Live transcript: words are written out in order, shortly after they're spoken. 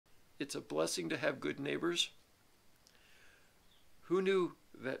it's a blessing to have good neighbors? Who knew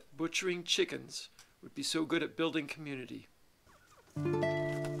that butchering chickens would be so good at building community?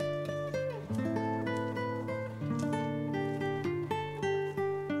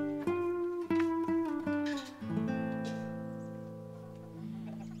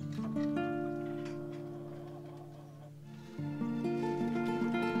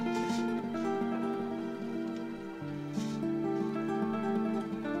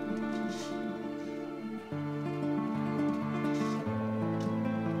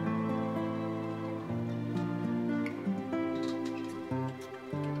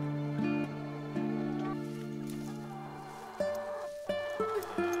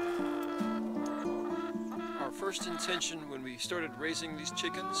 First intention when we started raising these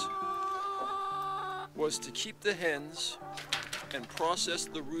chickens was to keep the hens and process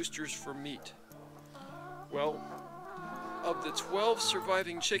the roosters for meat. Well, of the 12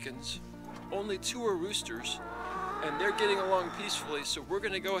 surviving chickens, only 2 are roosters, and they're getting along peacefully, so we're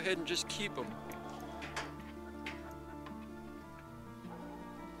going to go ahead and just keep them.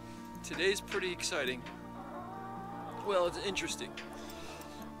 Today's pretty exciting. Well, it's interesting.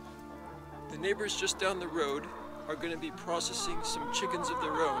 The neighbors just down the road are going to be processing some chickens of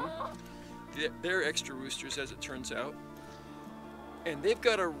their own. They're extra roosters, as it turns out. And they've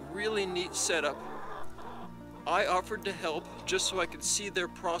got a really neat setup. I offered to help just so I could see their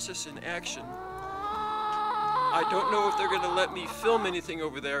process in action. I don't know if they're going to let me film anything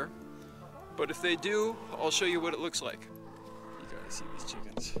over there, but if they do, I'll show you what it looks like. You gotta see these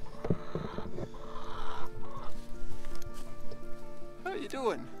chickens. How you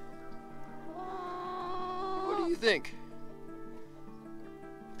doing? What do you think?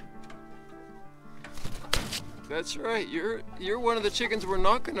 That's right, you're one of the chickens we're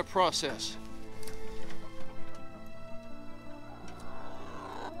not going to process.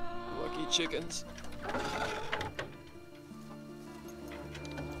 Lucky chickens.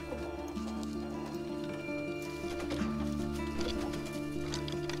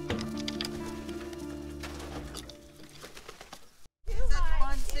 It's at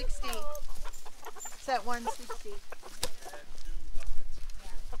 160. It's at 160.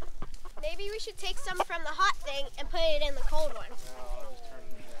 Maybe we should take some from the hot thing and put it in the cold one.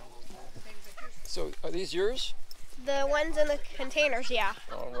 So, are these yours? The ones in the containers, yeah.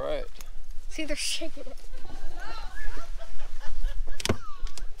 All right. See, they're shaking it.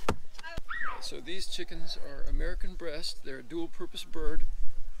 So these chickens are American breast. They're a dual-purpose bird.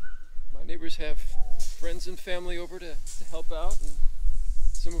 My neighbors have friends and family over to help out, and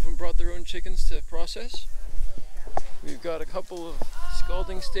some of them brought their own chickens to process. We've got a couple of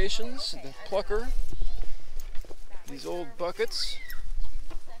scalding stations, the plucker, these old buckets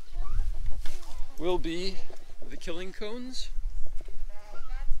will be the killing cones,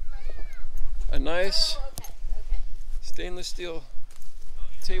 a nice stainless steel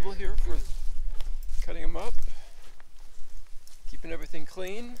table here for cutting them up, keeping everything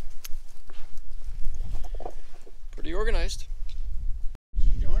clean, pretty organized.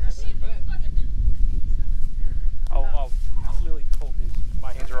 I'll Lily hold his.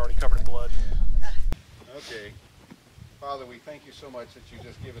 My hands are already covered in blood. Okay. Father, we thank you so much that you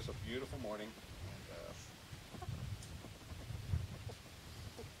just give us a beautiful morning.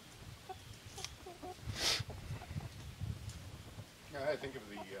 And, I think of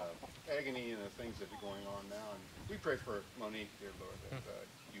the agony and the things that are going on now. And we pray for Monique, dear Lord, that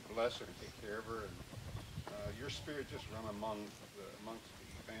you bless her and take care of her. And your spirit just run amongst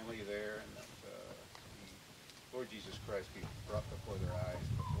the family there. And that Lord Jesus Christ be brought before their eyes,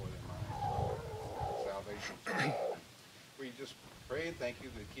 before their minds, salvation. We just pray and thank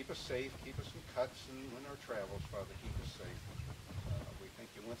you to keep us safe, keep us from cuts, and in our travels, Father, keep us safe. We thank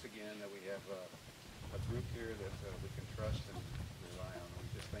you once again that we have a group here that we can trust and rely on.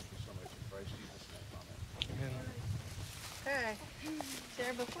 We just thank you so much in Christ Jesus' name. Amen. Okay.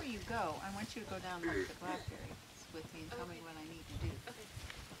 Sarah, before you go, I want you to go down and look at the blackberries with me and tell me what I need to do.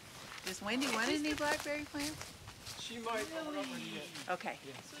 Does Wendy want any blackberry plants? She might. Okay.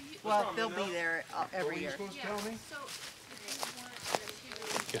 Well, they'll be there every year. What were you supposed to tell me?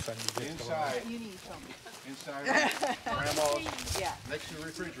 Guess I need this. Inside. You need to tell me. Inside Grandma's, Yeah. next to the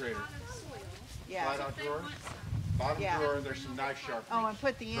refrigerator. Yeah. Slide out drawer. Bottom Yeah. drawer, there's some knife sharpeners. Oh, and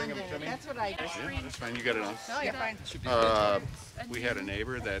put the Bring end in them to it. me. That's what I do. Yeah, that's fine. You got it on. Oh, you're fine. We had a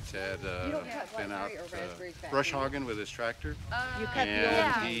neighbor that had been out brush hogging with his tractor, You cut the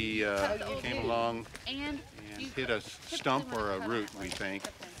and old he came along and hit a stump or a root, we think,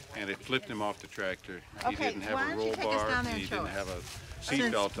 and it flipped him off the tractor. He Okay, didn't why have a don't you roll take us bar, down there and and he show didn't us? have a Since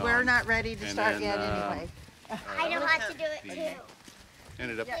seatbelt on. we're not ready to And start then, yet anyway. I know how to do it too.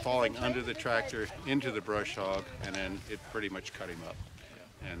 ended up falling under the tractor into the brush hog, and then it pretty much cut him up.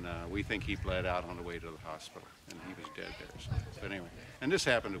 And we think he bled out on the way to the hospital, and he was dead there. So, but anyway, and this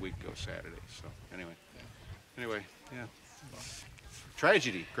happened a week ago Saturday. So anyway, yeah.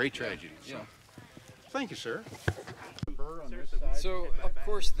 Tragedy, great tragedy. So. Thank you, sir. So, of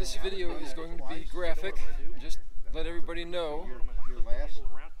course, this video is going to be graphic. Just let everybody know.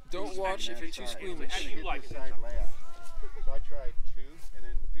 Don't watch if you're too squeamish. So I tried 2, and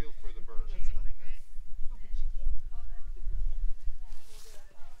then feel for the burr.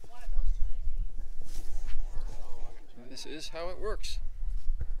 This is how it works.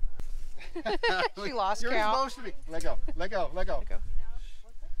 She lost You're count. supposed to be. Let go, let go, let go.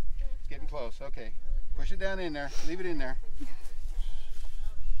 It's getting close. Okay. Push it down in there. Leave it in there.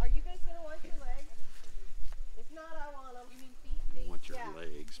 Are you guys gonna want your legs? If not, I want them. You mean feet? You want your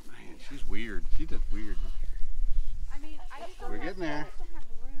legs, man. She's weird. She does weird. I mean, I just We're getting there.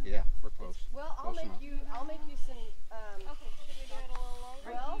 Yeah, we're close. Well, I'll Close make enough. you some. Okay, should we do it a little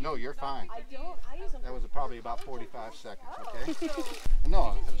longer? Well, No, you're fine. I use them. That was probably about 45 seconds, okay? So,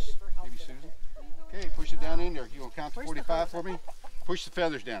 No, that was maybe Susan. Okay, push it down in there. You want to count to 45 for me? Push the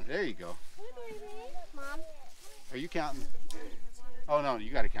feathers down. There you go. Mom? Are you counting? Oh, no,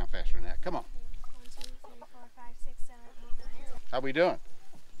 you got to count faster than that. Come on. 1, 2, 3, 4, 5, 6, 7, 8, 9, 10. How we doing?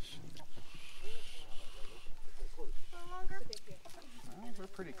 Well, we're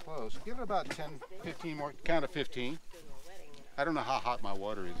pretty close. Give it about 10, 15 more. Count to 15. I don't know how hot my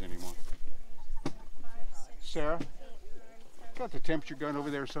water is anymore. Sarah, got the temperature gun over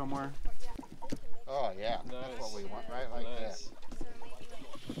there somewhere? Oh, yeah. That's what we want, right? Like that.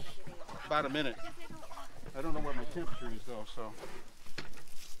 About a minute. I don't know where my temperature is, though, so.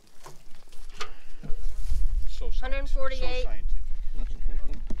 So 148. So scientific.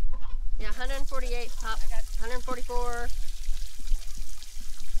 Yeah, 148 top, 144.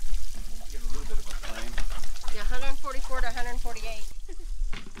 Get a little bit of a flame. Yeah, 144 to 148.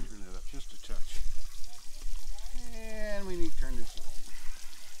 Turn that up just a touch. And we need to turn this on.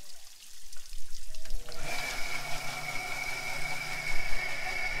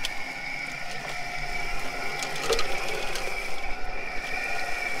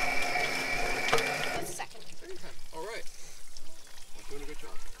 All right. You're doing a good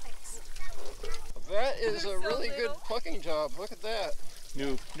job. That is a really good plucking job. Look at that.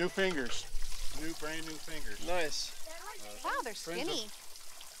 New fingers. Brand new fingers. Nice. Wow, they're Friends skinny.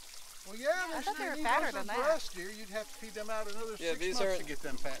 Well, yeah, I thought they were skinny. fatter Those than are that. breast, dear. You'd have to feed them out another Yeah, 6 these months to aren't- get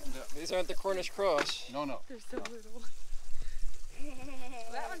them fattened up. These aren't the Cornish cross. No, no. They're so little.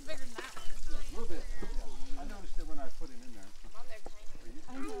 That one's bigger than that. A little bit. I noticed it when I put it in there.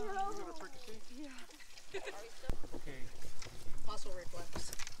 You got a fricassee? Yeah. Okay. Muscle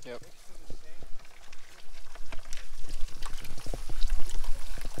reflex. Yep.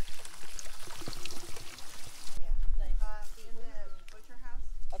 In the butcher house,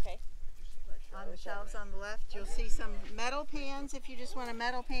 Okay. on the shelves on the left, you'll see some metal pans if you just want a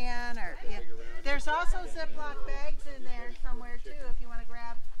metal pan, or there's also Ziploc bags in there somewhere too if you want to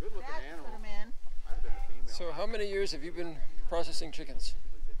grab Good looking that, animal. put them in. I'd have been a female. So how many years have you been processing chickens?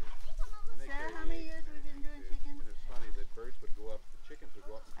 Sarah, how many years have we been doing chickens? And it's funny that birds would go up, the chickens would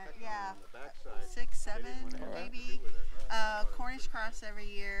go up and peck on Yeah. them on the backside. 6, They 7, didn't want to have anything to maybe. do with it. Cornish cross every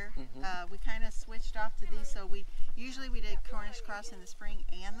year. We kind of switched off to these, so we usually did Cornish cross in the spring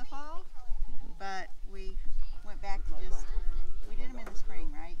and the fall, but we went back to just, we did them in the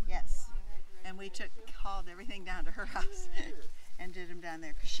spring, right? Yes. And we hauled everything down to her house and did them down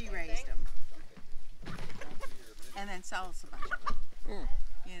there because she raised them. And then sells a bunch of them.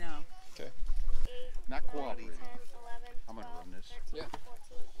 You know. Okay. Not quality. 10, 11, I'm gonna 12, run this. 13, Yeah.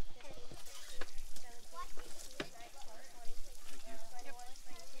 14, 15, 16, 17,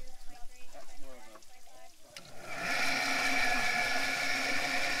 18, 19, 20, 21, 22, 23, 24, 25.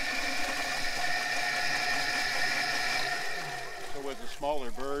 So with the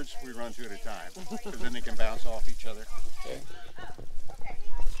smaller birds, we run 2 at a time, because then they can bounce off each other. Okay.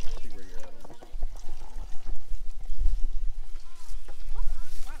 See where you're at on this.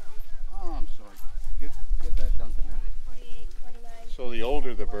 Oh, I'm sorry. Get that dumping there. 48, 29. So the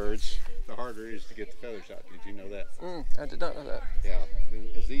older the birds, the harder it is to get the feathers out. Did you know that? I did not know that. Yeah.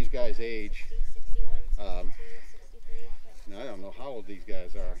 As these guys age, 61, 62, 63, I don't know how old these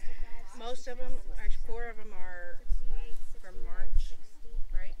guys are. Most of them, 4 of them are from March,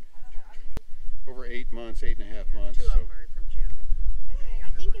 right? Over 8 months, 8.5 months. 2 of So them are from June. Okay, I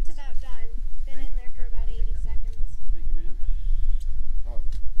think it's about done. Been in there for about 80 seconds. make them in. Oh,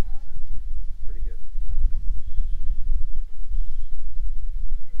 pretty good.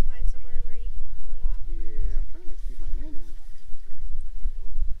 Find somewhere where you can pull it off. Yeah, I'm trying to keep my hand in it.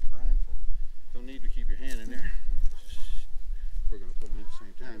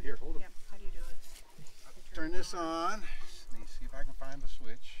 this on. Let me see if I can find the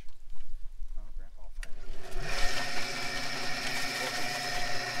switch. Oh, Grandpa will find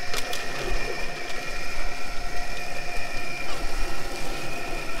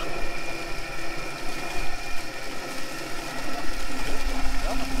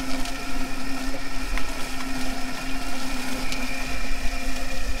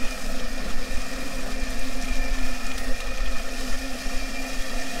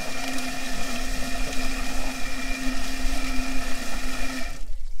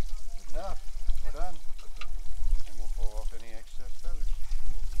enough. We're done. And we'll pull off any excess feathers.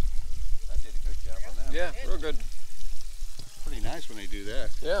 That did a good job on that. Yeah, real good. Pretty nice when they do that.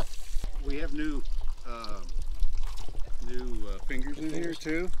 Yeah. We have new fingers in here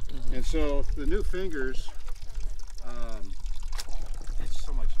too, and so the new fingers, it's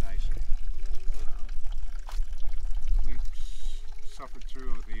so much nicer. We've suffered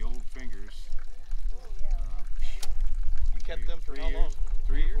through the old fingers. You kept them for how long?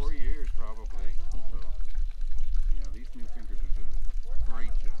 3 or 4 years probably. So, yeah, these new fingers are doing a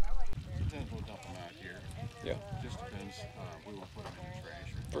great job. Then we'll dump them out here. Yeah. Just depends. We won't put them in the trash.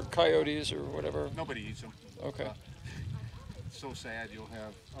 For coyotes or whatever. Nobody eats them. Okay. It's so sad. You'll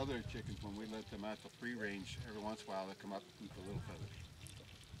have other chickens when we let them out to free range. Every once in a while, they come up and eat the little feathers.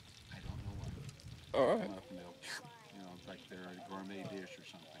 I don't know why. All right. Come up and they'll, it's like they're a gourmet dish or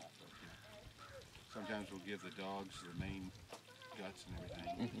something. But, sometimes we'll give the dogs the main guts and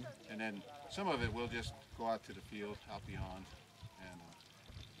everything, and then some of it we'll just go out to the field, out beyond, and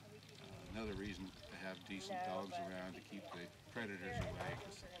another reason to have decent dogs around to keep the predators away,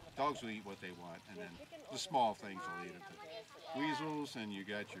 because dogs will eat what they want, and then the small things will eat it. The weasels, and you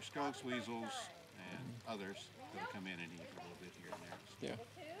got your skunks, weasels, and others that'll come in and eat a little bit here and there.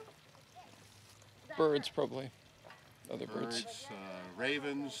 Yeah. Birds probably. Other birds.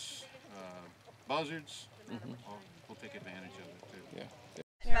 Ravens, buzzards. We'll take advantage of it too.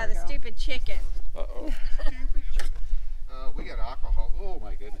 Yeah. By the stupid chicken. Uh-oh. We got alcohol. Oh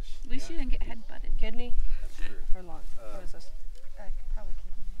my goodness. At least you didn't get head butted. Kidney That's true. or lung? What is this? Probably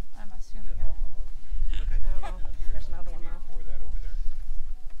kidney. I'm assuming. I don't know. There's another one though. Pour that over there.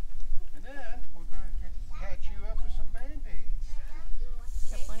 And then we're going to catch you up with some Band-Aids.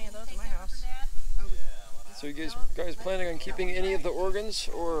 Got plenty of those in my house. So you guys planning on keeping any of the organs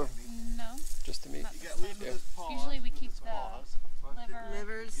or No, just the meat? not this time. Usually we keep the liver.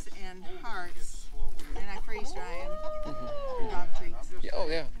 Livers and hearts, and I freeze dry them for dog treats. Yeah, oh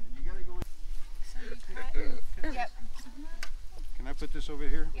yeah. So you cut. Yep. Can I put this over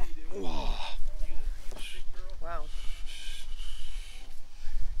here? Yeah. Wow.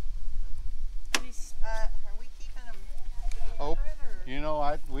 Are we keeping them? Oh,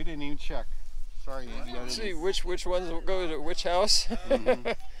 we didn't even check. Sorry, Andy. Let's see which ones will go to which house. How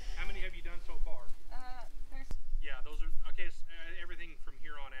many have you done so far? There's. Yeah, those are okay. Everything from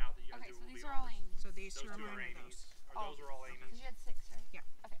here on out that you guys Okay, do so will these be are all ours. Amy's. So these Those two are two are mine or Amy's. those? Or those are all Amy's. Because you had 6, right? Yeah.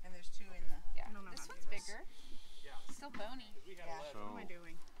 Okay. And there's 2 in the. Yeah. I don't know This how to one's do this. bigger. Yeah. Still bony. We had Yeah. 11. So, What am I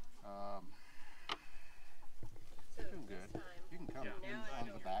doing? you're doing good. You can come Yeah. in on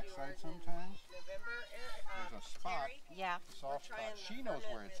the backside sometimes. There's a spot, Yeah. a soft spot. She knows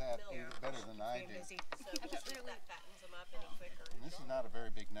where it's at even better than I do. Busy. And this is not a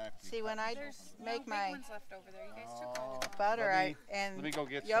very big knife. See, when I make Big my ones left over there. You guys took all the butter Let me and go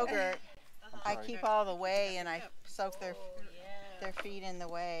get some. yogurt, I sorry. keep all the whey and I soak their feet in the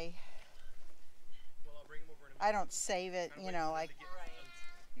whey. Well, I'll bring them over in a I don't save it, like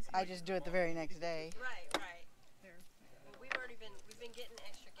I just do it the very next day. Right. Well, we've been getting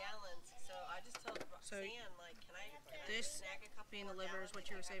extra gallons, so I just told So Roxanne, like, can I This snag a couple being the more liver is gallons what if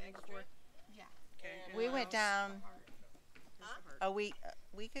you were I have saving extra? before? Yeah. Okay. and We what went else? down a week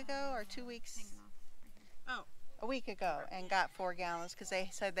ago or 2 weeks, Oh. a week ago and got 4 gallons because they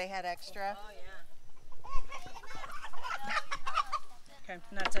said they had extra. Oh, yeah. Okay,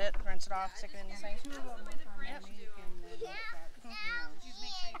 and that's it? Rinse it off, stick it in the sink? Just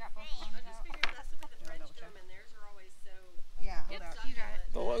make sure you got both lungs I just out. figured that's the way the French do them, and theirs are always so Yeah. Yep, you got it.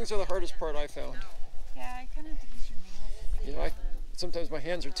 The lungs are the hardest part I found. Yeah, I kind of have to use your nails. Sometimes my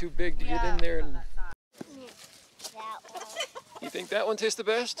hands are too big to get in there. And That one. you think that one tastes the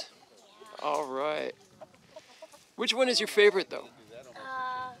best? All right. Which one is your favorite though? That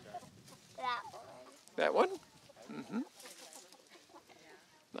one. That one? Mm-hmm.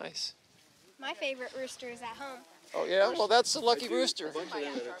 Nice. My favorite rooster is at home. Oh yeah? Well, that's a lucky rooster.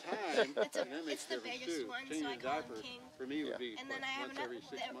 It's the biggest one, so I call him King. For me, it would be And then I have another.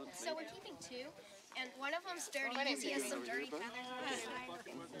 So we're keeping 2, and one of them's dirty. He has some dirty feathers on his side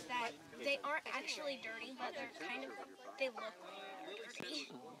that they aren't actually dirty, but they're kind of. They look dirty.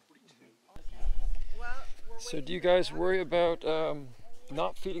 Well, So do you guys worry about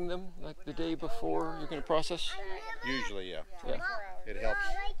not feeding them like the day before you're going to process? Usually, yeah. Yeah. It helps.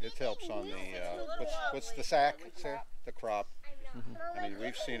 It helps on the what's the sack, Sarah? The crop. I mean,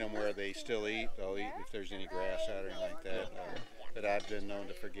 we've seen them where they still eat. They'll eat if there's any grass out or anything like that. But I've been known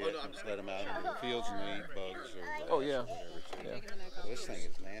to forget and just let them out into the fields and they eat bugs or Oh yeah. whatever. So, well, this thing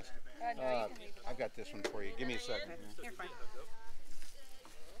is nasty. I've got this one for you. Give me a second. You're fine.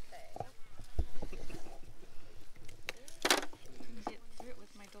 Get through it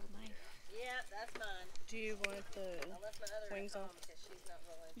with my dull knife. Yeah, that's mine. Do you want the I left my other wings one off? because she's not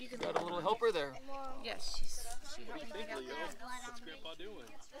really. Got a little helper there. Yes, she helped me pick out that. What's Grandpa doing?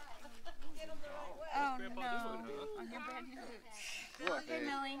 Oh no, on your brand new boots. What? Hey,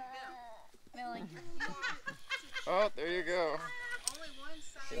 Millie. Millie. Oh, there you go. Only one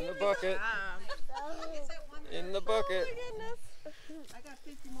side. In the bucket. It's at one. In the bucket. I got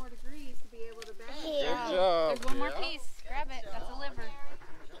 50 more degrees to be able to bag. Good job. There's one more piece. Grab it. That's a liver.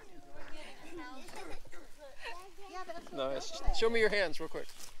 Nice. Show me your hands real quick.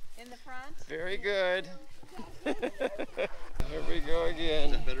 In the front. Very good. There we go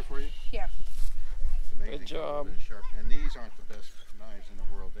again. Better for you? Yeah. It's amazing. Good job. It's sharp. And these aren't the best knives in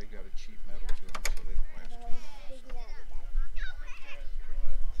the world. They got a cheap metal to them, so they don't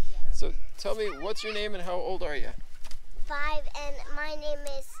last. So tell me, what's your name and how old are you? 5, and my name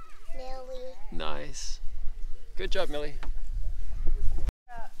is Millie. Nice. Good job, Millie.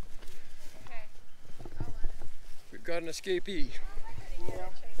 We've got an escapee.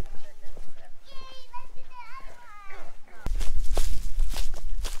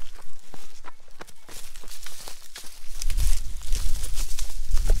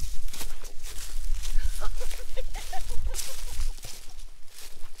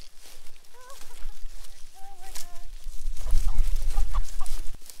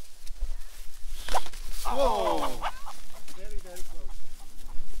 Whoa! Very, very close.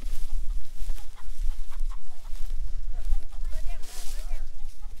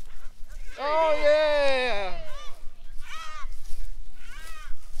 Oh yeah!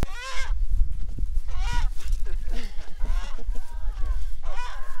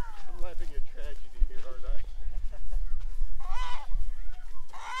 I'm laughing at tragedy here, aren't I?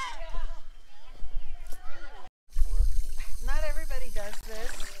 Not everybody does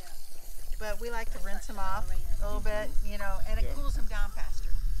this, but we like to rinse them off a little bit, you know, and it Yeah. cools them down faster.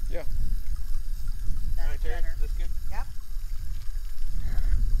 Yeah. That's better. That's good. Yep.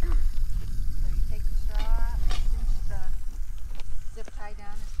 So you take the straw, cinch the zip tie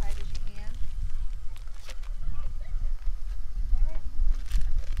down as tight as you can.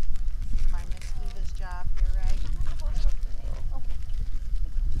 This is my Miss Eva's job here, right?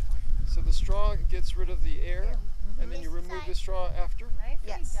 So the straw gets rid of the air, and then you remove the straw after? Nicely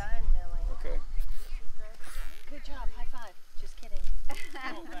Yes. done, Millie. Okay. Good job. High five. Just kidding.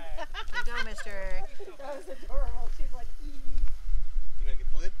 Here you go, Mr. That was adorable. She's like, You gonna get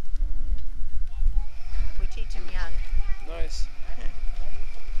flip? We teach them young. Nice.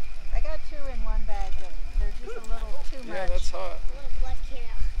 I got 2 in one bag, but they're just a little too much. Yeah, that's hot. Little blood kid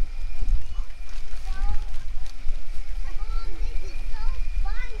out.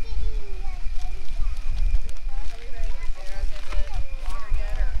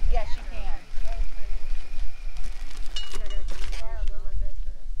 Yes, you can.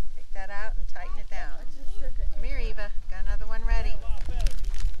 Take that out and tighten it down. Come here, Eva. Got another one ready.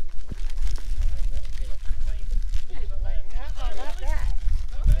 oh, not that.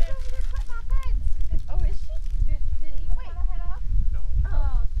 Oh, is she? Did Eva cut her head off? No.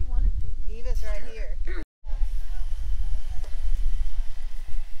 Oh, she wanted to. Eva's right here.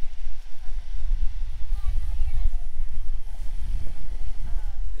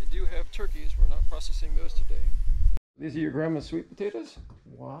 They do have turkeys. We're not processing those today. These are your grandma's sweet potatoes?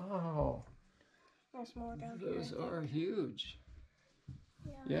 Wow. There's more down Those are huge.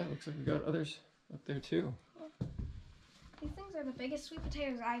 Yeah, looks like we got others up there too. These things are the biggest sweet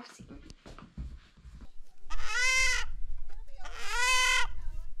potatoes I've seen.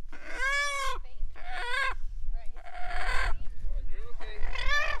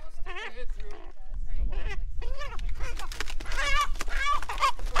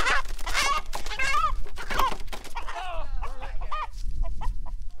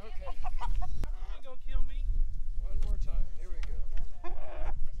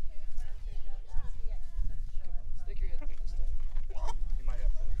 You might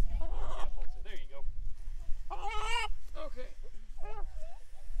have to.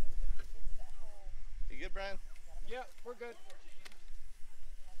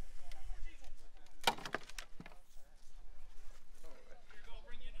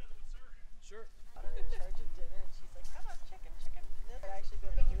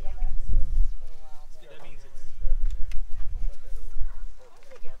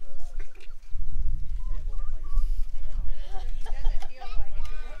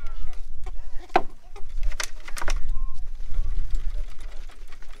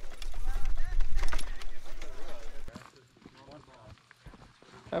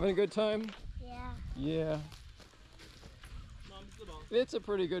 Having a good time? Yeah. Yeah. It's a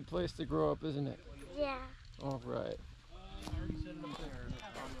pretty good place to grow up, isn't it? Yeah. All right.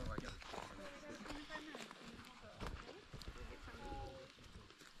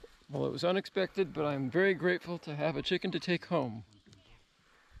 Well, it was unexpected, but I'm very grateful to have a chicken to take home.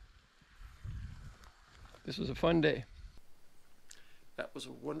 This was a fun day. That was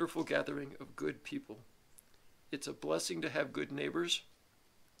a wonderful gathering of good people. It's a blessing to have good neighbors.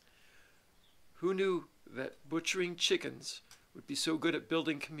 Who knew that butchering chickens would be so good at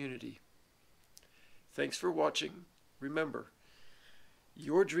building community? Thanks for watching. Remember,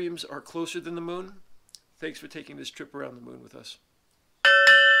 your dreams are closer than the moon. Thanks for taking this trip around the moon with us.